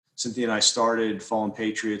Cynthia and I started Fallen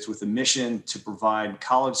Patriots with a mission to provide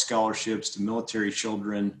college scholarships to military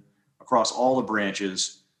children across all the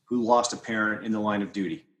branches who lost a parent in the line of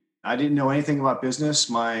duty. I didn't know anything about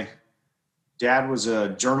business. My dad was a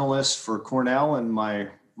journalist for Cornell, and my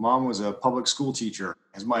mom was a public school teacher.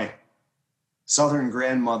 As my Southern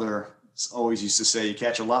grandmother always used to say, you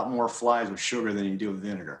catch a lot more flies with sugar than you do with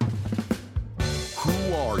vinegar.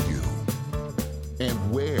 Who are you?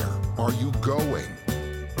 And where are you going?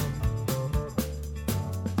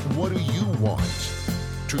 What do you want?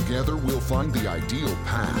 Together we'll find the ideal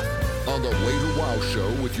path on the Way to Wow Show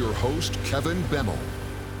with your host, Kevin Bemmel.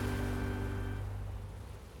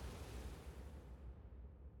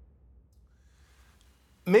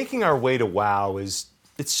 Making our way to wow it's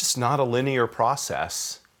just not a linear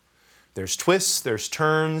process. There's twists, there's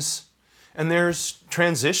turns, and there's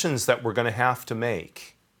transitions that we're going to have to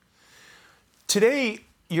make. Today,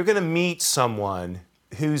 you're going to meet someone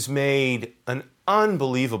who's made an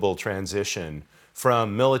unbelievable transition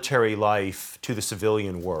from military life to the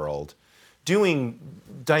civilian world, doing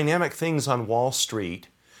dynamic things on Wall Street,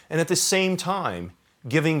 and at the same time,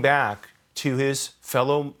 giving back to his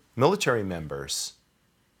fellow military members.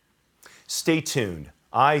 Stay tuned.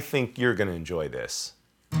 I think you're going to enjoy this.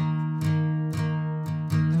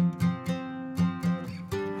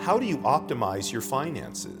 How do you optimize your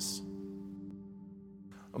finances?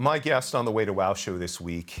 My guest on the Way to Wow show this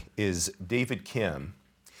week is David Kim.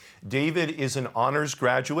 David is an honors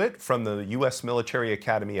graduate from the U.S. Military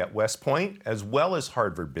Academy at West Point, as well as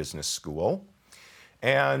Harvard Business School.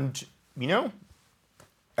 And,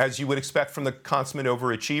 as you would expect from the consummate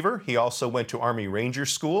overachiever, he also went to Army Ranger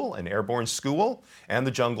School, an airborne school, and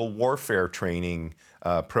the Jungle Warfare Training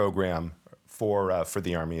program for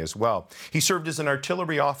the Army as well. He served as an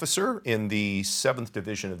artillery officer in the 7th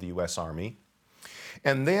Division of the U.S. Army.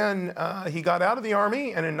 And then he got out of the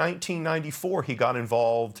Army, and in 1994 he got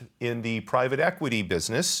involved in the private equity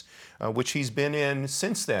business, which he's been in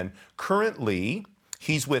since then. Currently,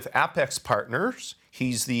 he's with Apex Partners.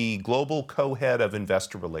 He's the global co-head of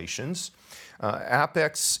investor relations.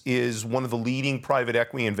 Apex is one of the leading private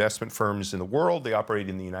equity investment firms in the world. They operate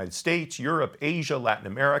in the United States, Europe, Asia, Latin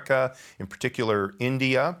America, in particular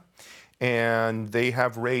India. And they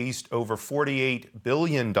have raised over $48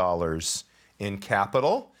 billion in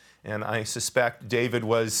capital. And I suspect David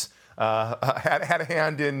was had a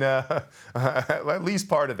hand in at least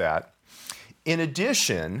part of that. In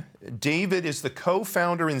addition, David is the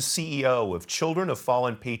co-founder and CEO of Children of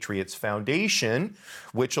Fallen Patriots Foundation,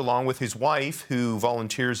 which, along with his wife, who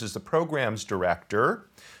volunteers as the programs director,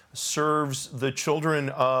 serves the children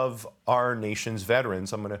of our nation's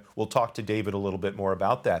veterans. We'll talk to David a little bit more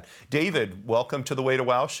about that. David, welcome to the Way to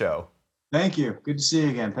Wow show. Thank you. Good to see you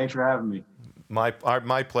again. Thanks for having me. My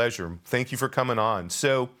pleasure. Thank you for coming on.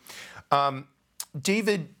 So,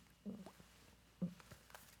 David,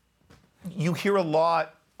 you hear a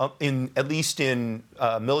lot, at least in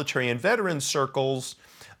military and veteran circles,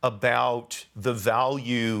 about the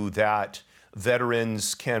value that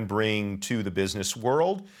veterans can bring to the business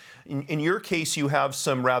world. In your case, you have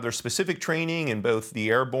some rather specific training in both the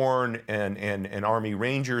airborne and Army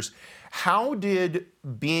Rangers. How did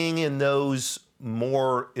being in those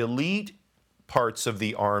more elite parts of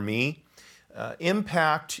the Army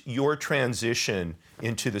impact your transition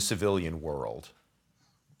into the civilian world?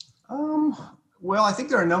 Well, I think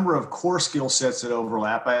there are a number of core skill sets that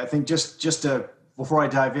overlap. I think just to, before I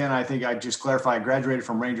dive in, I think I'd just clarify, I graduated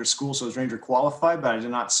from Ranger School, so I was Ranger qualified, but I did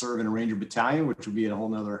not serve in a Ranger battalion, which would be at a whole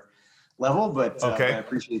nother level, but okay. I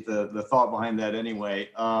appreciate the thought behind that anyway.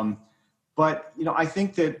 But, I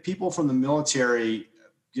think that people from the military,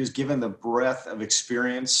 just given the breadth of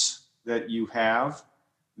experience that you have,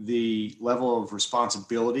 the level of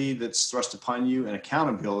responsibility that's thrust upon you and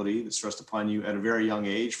accountability that's thrust upon you at a very young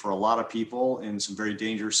age for a lot of people in some very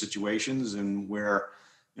dangerous situations, and where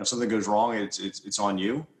something goes wrong, it's on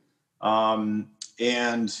you. And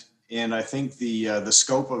I think the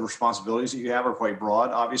scope of responsibilities that you have are quite broad,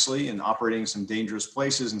 obviously, and operating in some dangerous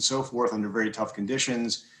places and so forth under very tough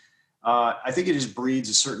conditions. I think it just breeds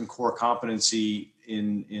a certain core competency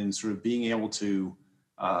in sort of being able to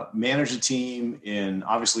manage a team,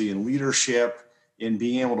 obviously in leadership, in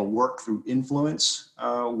being able to work through influence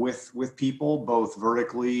with people, both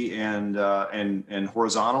vertically and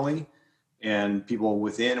horizontally, and people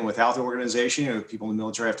within and without the organization. People in the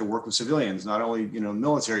military have to work with civilians, not only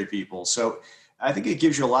military people. So I think it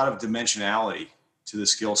gives you a lot of dimensionality to the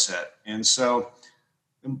skill set. And so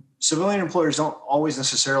civilian employers don't always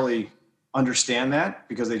necessarily understand that,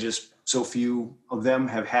 because so few of them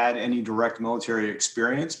have had any direct military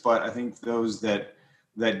experience. But I think those that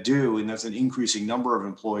that do, and that's an increasing number of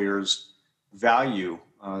employers value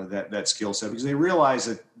that skill set, because they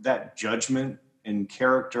realize that judgment and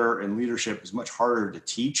character and leadership is much harder to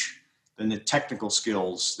teach than the technical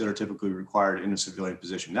skills that are typically required in a civilian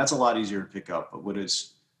position. That's a lot easier to pick up, but what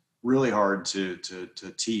is really hard to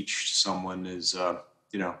teach someone is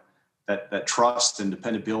that trust and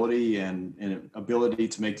dependability and ability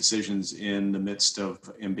to make decisions in the midst of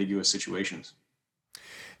ambiguous situations.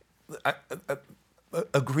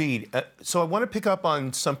 Agreed. So I want to pick up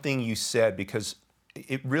on something you said, because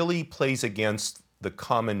it really plays against the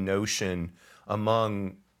common notion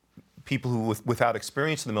among people who without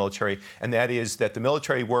experience in the military, and that is that the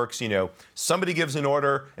military works, somebody gives an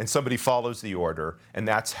order and somebody follows the order, and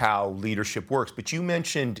that's how leadership works. But you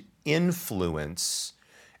mentioned influence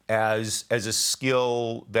as a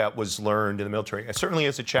skill that was learned in the military. Certainly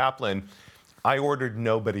as a chaplain, I ordered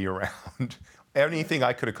nobody around. Anything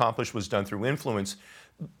I could accomplish was done through influence.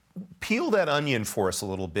 Peel that onion for us a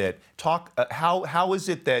little bit. Talk, how is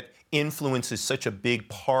it that influence is such a big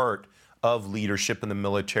part of leadership in the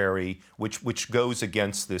military, which goes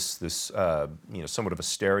against this somewhat of a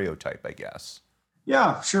stereotype, I guess?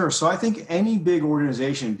 Yeah, sure. So I think any big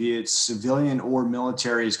organization, be it civilian or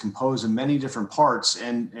military, is composed of many different parts,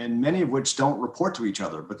 and many of which don't report to each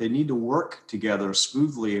other, but they need to work together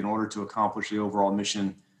smoothly in order to accomplish the overall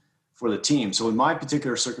mission for the team. So in my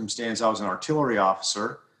particular circumstance, I was an artillery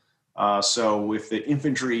officer. So if the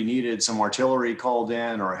infantry needed some artillery called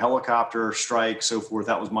in or a helicopter strike, so forth,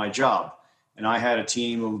 that was my job. And I had a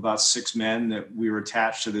team of about 6 men that we were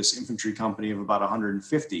attached to this infantry company of about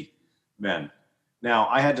 150 men. Now,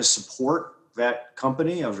 I had to support that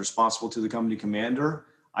company. I was responsible to the company commander.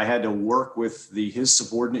 I had to work with his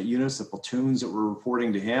subordinate units, the platoons that were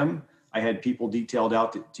reporting to him. I had people detailed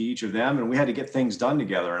out to each of them, and we had to get things done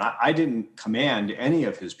together. And I didn't command any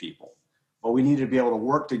of his people, but we needed to be able to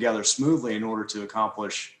work together smoothly in order to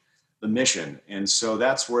accomplish the mission. And so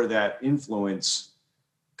that's where that influence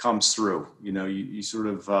comes through. You sort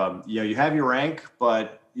of, you have your rank,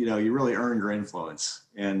 but you really earn your influence,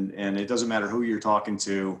 and it doesn't matter who you're talking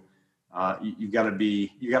to. You got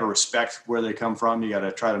to respect where they come from. You got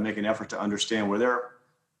to try to make an effort to understand where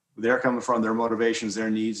they're coming from, their motivations, their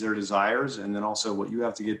needs, their desires, and then also what you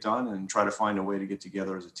have to get done, and try to find a way to get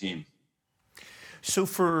together as a team. So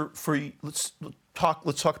let's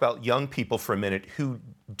talk about young people for a minute who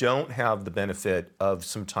don't have the benefit of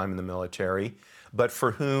some time in the military, but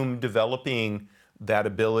for whom developing that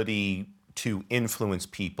ability to influence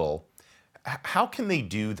people, how can they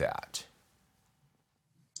do that?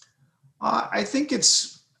 I think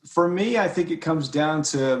for me, I think it comes down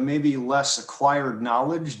to maybe less acquired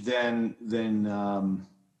knowledge than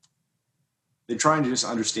trying to just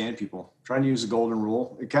understand people, trying to use the golden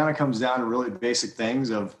rule. It kind of comes down to really basic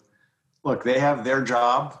things of, look, they have their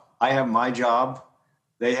job. I have my job.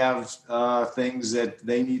 They have things that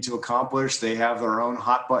they need to accomplish. They have their own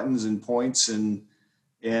hot buttons and points, and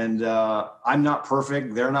I'm not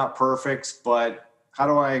perfect. They're not perfect, but how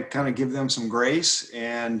do I kind of give them some grace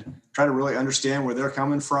and try to really understand where they're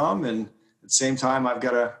coming from? And at the same time, I've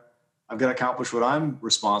got to accomplish what I'm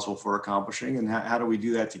responsible for accomplishing. And how do we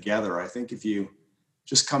do that together? I think if you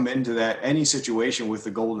just come into any situation with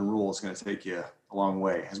the golden rule, it's going to take you a long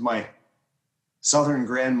way. As my Southern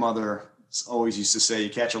grandmother always used to say, you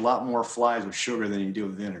catch a lot more flies with sugar than you do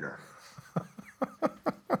with vinegar.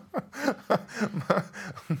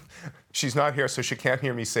 She's not here, so she can't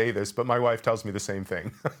hear me say this, but my wife tells me the same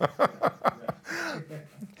thing.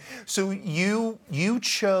 So you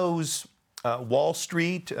chose Wall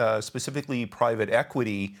Street, specifically private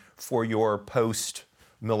equity, for your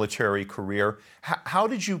post-military career. How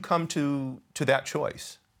did you come to that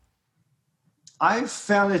choice? I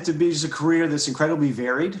found it to be just a career that's incredibly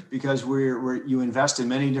varied, because you invest in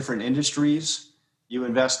many different industries. You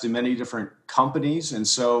invest in many different companies, and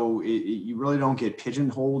so you really don't get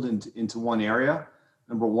pigeonholed into one area.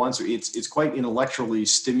 Number one, so it's quite intellectually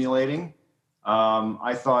stimulating.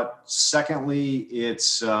 I thought, secondly,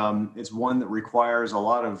 it's one that requires a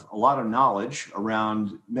lot of knowledge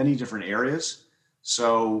around many different areas.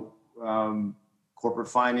 So corporate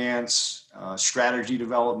finance, strategy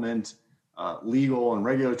development, legal and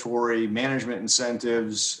regulatory, management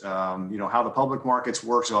incentives, how the public markets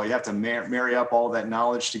work. So you have to marry up all that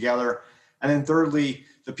knowledge together. And then thirdly,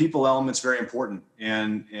 the people element's very important.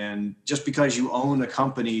 And just because you own a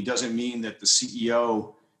company doesn't mean that the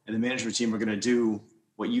CEO and the management team are going to do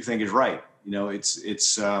what you think is right. You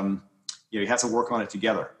have to work on it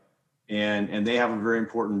together. And they have a very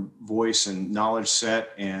important voice and knowledge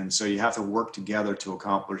set. And so you have to work together to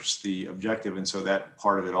accomplish the objective. And so that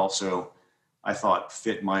part of it also I thought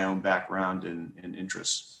fit my own background and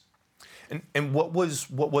interests. And what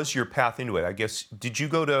was your path into it? I guess, did you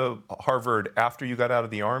go to Harvard after you got out of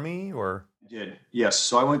the Army, or? I did, yes.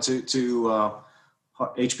 So I went to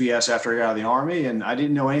HBS after I got out of the Army, and I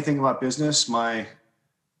didn't know anything about business. My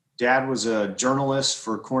dad was a journalist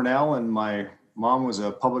for Cornell, and my mom was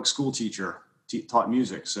a public school teacher, taught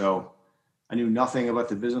music. So I knew nothing about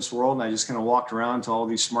the business world, and I just kind of walked around to all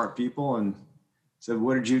these smart people and said,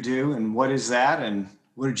 "What did you do? And what is that? And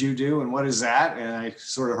what did you do? And what is that?" And I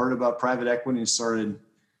sort of heard about private equity and started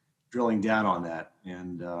drilling down on that.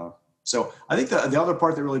 And so I think the other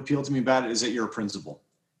part that really appealed to me about it is that you're a principal.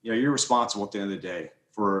 You're responsible at the end of the day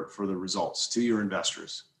for the results to your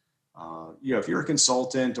investors. If you're a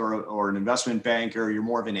consultant or an investment banker, you're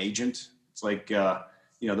more of an agent. It's like,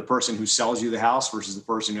 the person who sells you the house versus the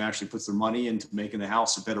person who actually puts their money into making the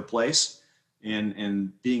house a better place.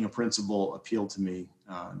 And being a principal appealed to me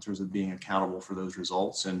in terms of being accountable for those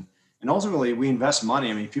results. And ultimately, we invest money.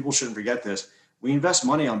 I mean, people shouldn't forget this. We invest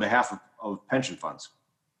money on behalf of pension funds,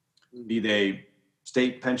 be they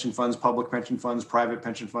state pension funds, public pension funds, private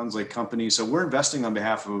pension funds, like companies. So we're investing on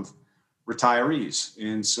behalf of retirees.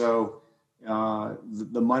 And so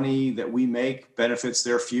the money that we make benefits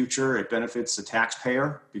their future. It benefits the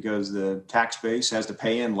taxpayer because the tax base has to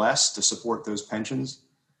pay in less to support those pensions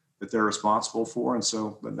that they're responsible for. And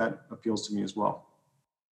so that appeals to me as well.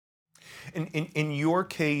 In your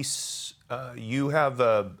case, you have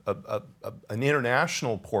an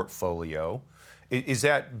international portfolio. Is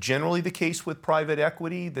that generally the case with private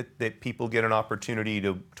equity, that people get an opportunity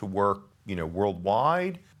to work,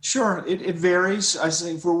 worldwide? Sure, it varies. I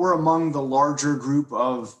think we're among the larger group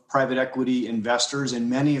of private equity investors, and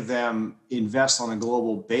many of them invest on a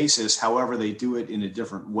global basis. However, they do it in a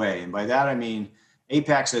different way. And by that, I mean,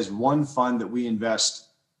 Apax has one fund that we invest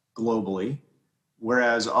globally,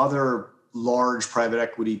 whereas other large private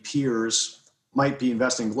equity peers might be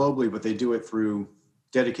investing globally, but they do it through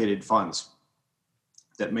dedicated funds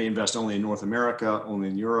that may invest only in North America, only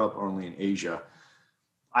in Europe, or only in Asia.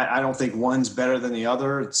 I don't think one's better than the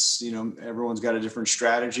other. It's, everyone's got a different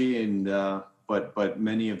strategy, and but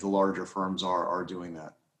many of the larger firms are doing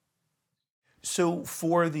that. So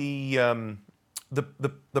for the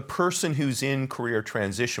person who's in career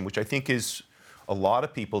transition, which I think is a lot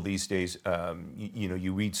of people these days,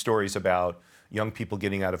 you read stories about young people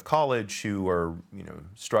getting out of college who are,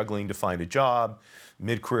 struggling to find a job,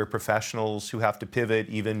 mid-career professionals who have to pivot,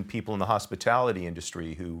 even people in the hospitality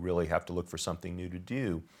industry who really have to look for something new to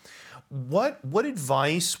do. What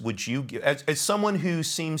advice would you give, as someone who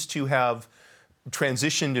seems to have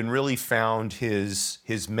transitioned and really found his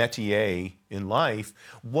métier in life,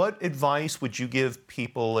 what advice would you give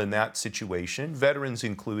people in that situation, veterans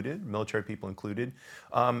included, military people included,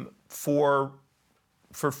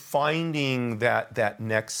 for finding that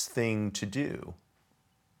next thing to do?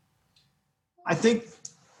 I think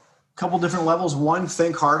a couple different levels. One,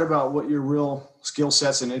 think hard about what your real skill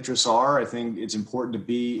sets and interests are. I think it's important to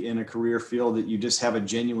be in a career field that you just have a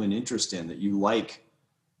genuine interest in, that you like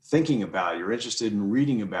thinking about it. You're interested in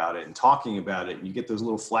reading about it and talking about it. And you get those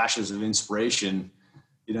little flashes of inspiration,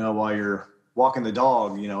 while you're walking the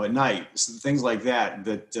dog, at night, so things like that,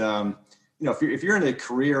 if you're in a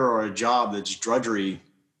career or a job that's drudgery,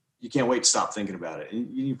 you can't wait to stop thinking about it. And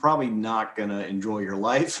you're probably not going to enjoy your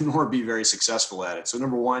life nor be very successful at it. So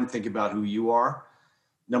number one, think about who you are.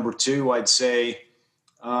 Number two, I'd say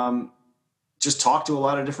just talk to a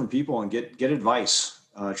lot of different people and get advice.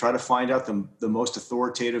 Try to find out the most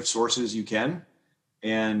authoritative sources you can.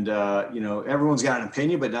 And, everyone's got an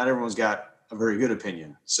opinion, but not everyone's got a very good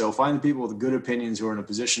opinion. So find the people with good opinions who are in a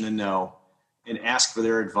position to know and ask for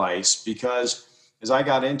their advice, because as I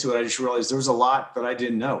got into it, I just realized there was a lot that I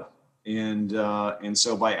didn't know. And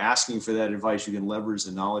so by asking for that advice, you can leverage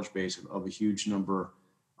the knowledge base of a huge number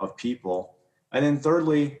of people. And then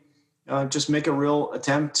thirdly, just make a real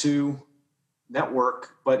attempt to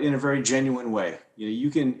network, but in a very genuine way.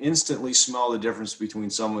 You can instantly smell the difference between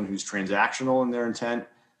someone who's transactional in their intent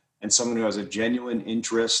and someone who has a genuine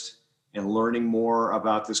interest in learning more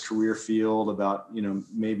about this career field, about,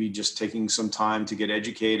 maybe just taking some time to get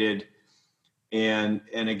educated. And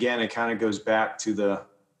again, it kind of goes back to the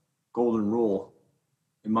golden rule.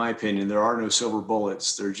 In my opinion, there are no silver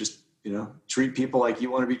bullets. They're just, treat people like you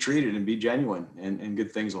want to be treated and be genuine, and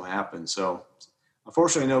good things will happen. So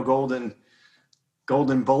unfortunately, no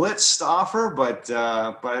golden bullets to offer, but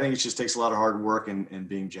I think it just takes a lot of hard work and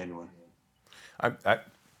being genuine.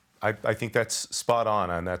 I think that's spot on,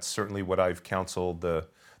 and that's certainly what I've counseled the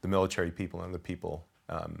military people and the people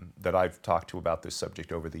that I've talked to about this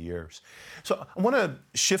subject over the years. So I want to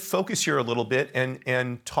shift focus here a little bit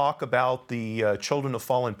and talk about the Children of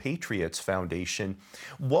Fallen Patriots Foundation.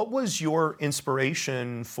 What was your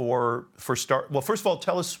inspiration for start? Well, first of all,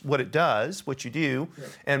 tell us what it does, what you do,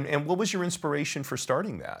 and what was your inspiration for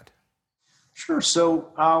starting that? Sure.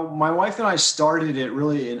 So my wife and I started it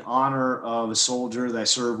really in honor of a soldier that I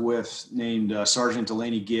served with named Sergeant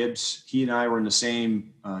Delaney Gibbs. He and I were in the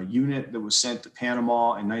same unit that was sent to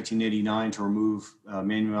Panama in 1989 to remove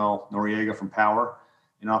Manuel Noriega from power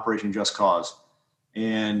in Operation Just Cause.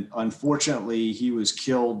 And unfortunately, he was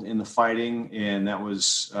killed in the fighting, and that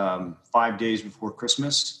was 5 days before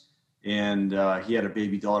Christmas. And he had a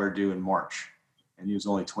baby daughter due in March, and he was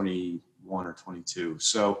only 21 or 22.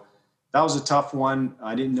 So that was a tough one.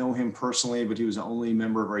 I didn't know him personally, but he was the only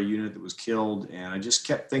member of our unit that was killed. And I just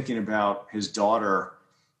kept thinking about his daughter.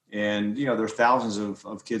 And, there are thousands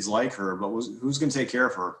of kids like her, but who's going to take care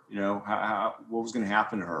of her? What was going to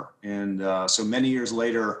happen to her? And so many years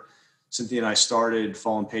later, Cynthia and I started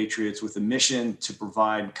Fallen Patriots with a mission to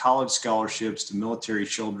provide college scholarships to military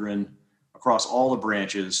children across all the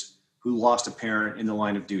branches who lost a parent in the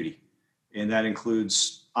line of duty. And that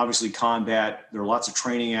includes obviously combat. There are lots of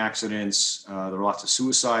training accidents. There are lots of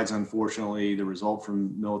suicides, unfortunately, that result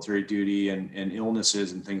from military duty and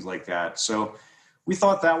illnesses and things like that. So we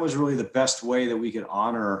thought that was really the best way that we could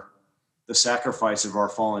honor the sacrifice of our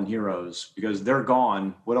fallen heroes, because they're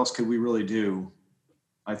gone. What else could we really do?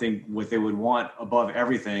 I think what they would want above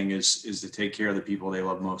everything is to take care of the people they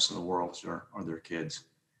love most in the world, are their kids,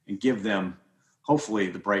 and give them, hopefully,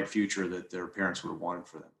 the bright future that their parents would have wanted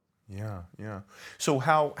for them. Yeah. So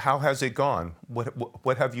how has it gone?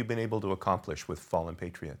 What have you been able to accomplish with Fallen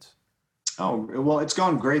Patriots? Oh, well, it's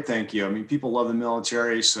gone great, thank you. I mean, people love the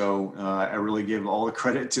military, so I really give all the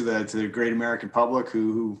credit to the great American public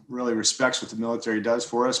who really respects what the military does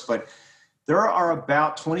for us. But there are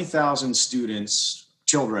about 20,000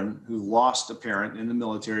 children who lost a parent in the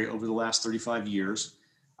military over the last 35 years.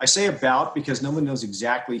 I say about because no one knows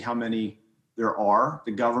exactly how many there are.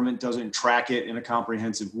 The government doesn't track it in a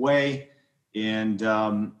comprehensive way. And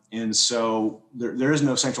so there is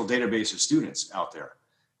no central database of students out there.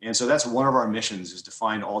 And so that's one of our missions, is to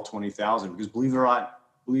find all 20,000, because believe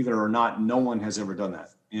it or not, no one has ever done that.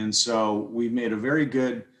 And so we've made a very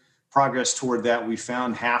good progress toward that. We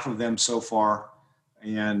found half of them so far.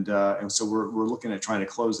 And so we're looking at trying to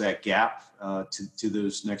close that gap to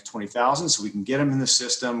those next 20,000 so we can get them in the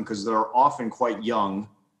system, because they're often quite young,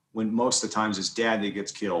 when most of the times it's dad that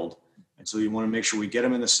gets killed. And so you want to make sure we get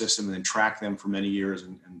them in the system and then track them for many years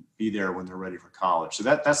and be there when they're ready for college. So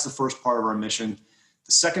that's the first part of our mission.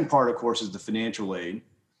 The second part, of course, is the financial aid.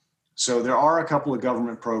 So there are a couple of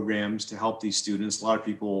government programs to help these students. A lot of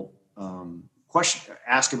people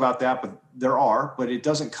ask about that, but it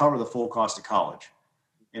doesn't cover the full cost of college.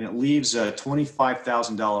 And it leaves a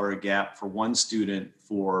 $25,000 a gap for one student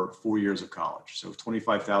for 4 years of college. So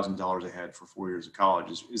 $25,000 a head for 4 years of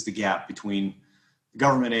college is the gap between the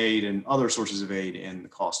government aid and other sources of aid and the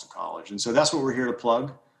cost of college. And so that's what we're here to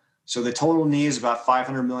plug. So the total need is about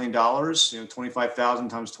 $500 million, 25,000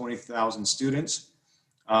 times 20,000 students.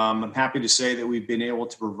 I'm happy to say that we've been able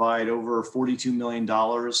to provide over $42 million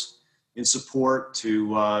in support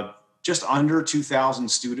to just under 2,000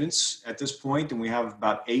 students at this point, and we have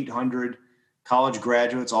about 800 college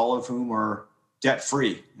graduates, all of whom are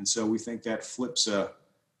debt-free. And so we think that flips a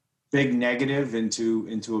big negative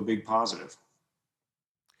into a big positive.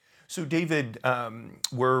 So David,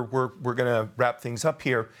 we're going to wrap things up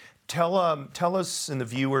here. Tell us and the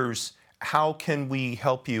viewers, how can we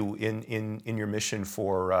help you in your mission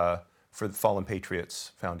for the Fallen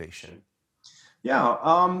Patriots Foundation? Yeah,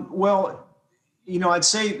 well, I'd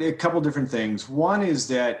say a couple different things. One is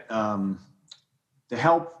that to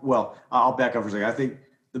help, well, I'll back up for a second. I think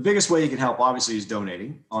the biggest way you can help, obviously, is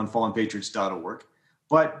donating on fallenpatriots.org.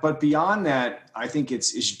 But beyond that, I think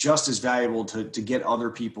it's just as valuable to get other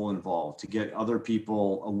people involved, to get other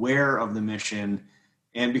people aware of the mission.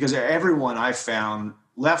 And because everyone I've found,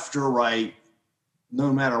 left or right,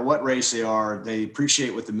 no matter what race they are, they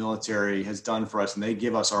appreciate what the military has done for us, and they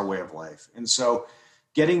give us our way of life. And so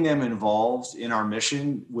getting them involved in our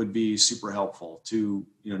mission would be super helpful to,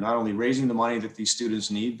 not only raising the money that these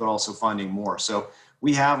students need, but also finding more. So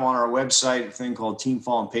we have on our website a thing called Team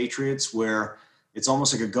Fallen Patriots, where it's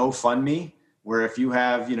almost like a GoFundMe, where if you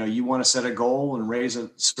have, you want to set a goal and raise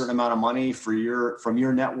a certain amount of money from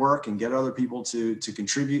your network and get other people to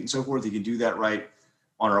contribute and so forth, you can do that right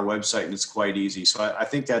on our website, and it's quite easy. So I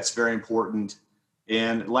think that's very important.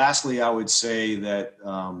 And lastly, I would say that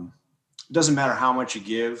it doesn't matter how much you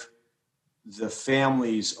give. the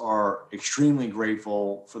families are extremely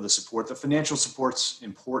grateful for the support. The financial support's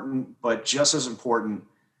important, but just as important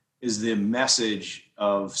is the message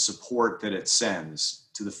of support that it sends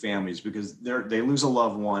to the families, because they lose a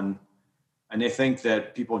loved one and they think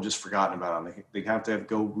that people have just forgotten about them. They have to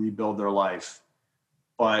go rebuild their life.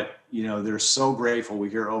 But, they're so grateful. We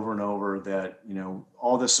hear over and over that,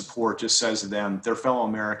 all this support just says to them, their fellow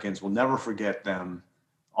Americans will never forget them,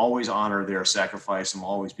 always honor their sacrifice, and will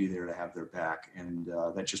always be there to have their back. And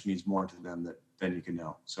that just means more to them than you can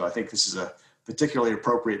know. So I think this is a particularly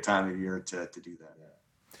appropriate time of year to do that.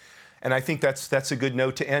 And I think that's a good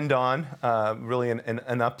note to end on, really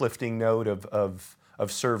an uplifting note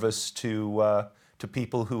of service to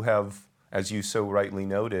people who have, as you so rightly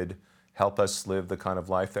noted, help us live the kind of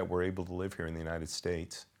life that we're able to live here in the United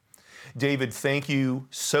States. David, thank you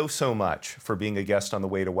so much for being a guest on the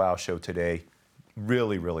Way to Wow show today.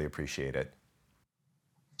 Really, really appreciate it.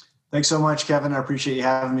 Thanks so much, Kevin. I appreciate you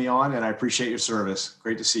having me on, and I appreciate your service.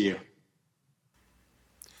 Great to see you.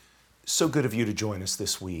 So good of you to join us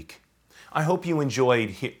this week. I hope you enjoyed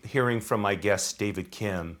hearing from my guest, David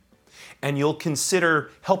Kim, and you'll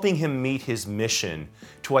consider helping him meet his mission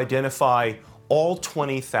to identify all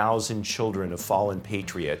 20,000 children of fallen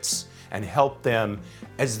patriots and help them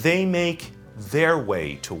as they make their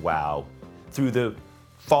way to WOW through the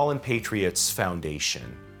Fallen Patriots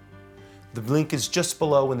Foundation. The link is just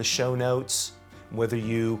below in the show notes. Whether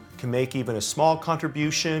you can make even a small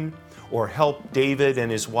contribution or help David and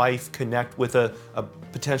his wife connect with a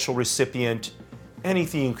potential recipient,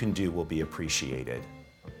 anything you can do will be appreciated.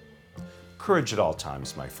 Courage at all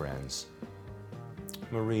times, my friends.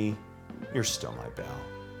 Marie, you're still my belle.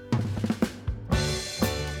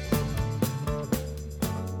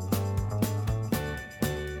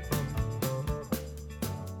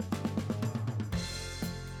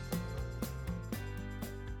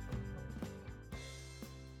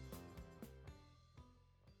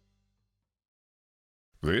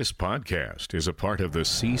 This podcast is a part of the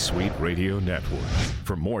C-Suite Radio Network.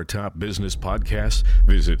 For more top business podcasts,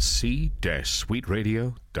 visit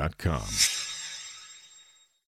c-suiteradio.com.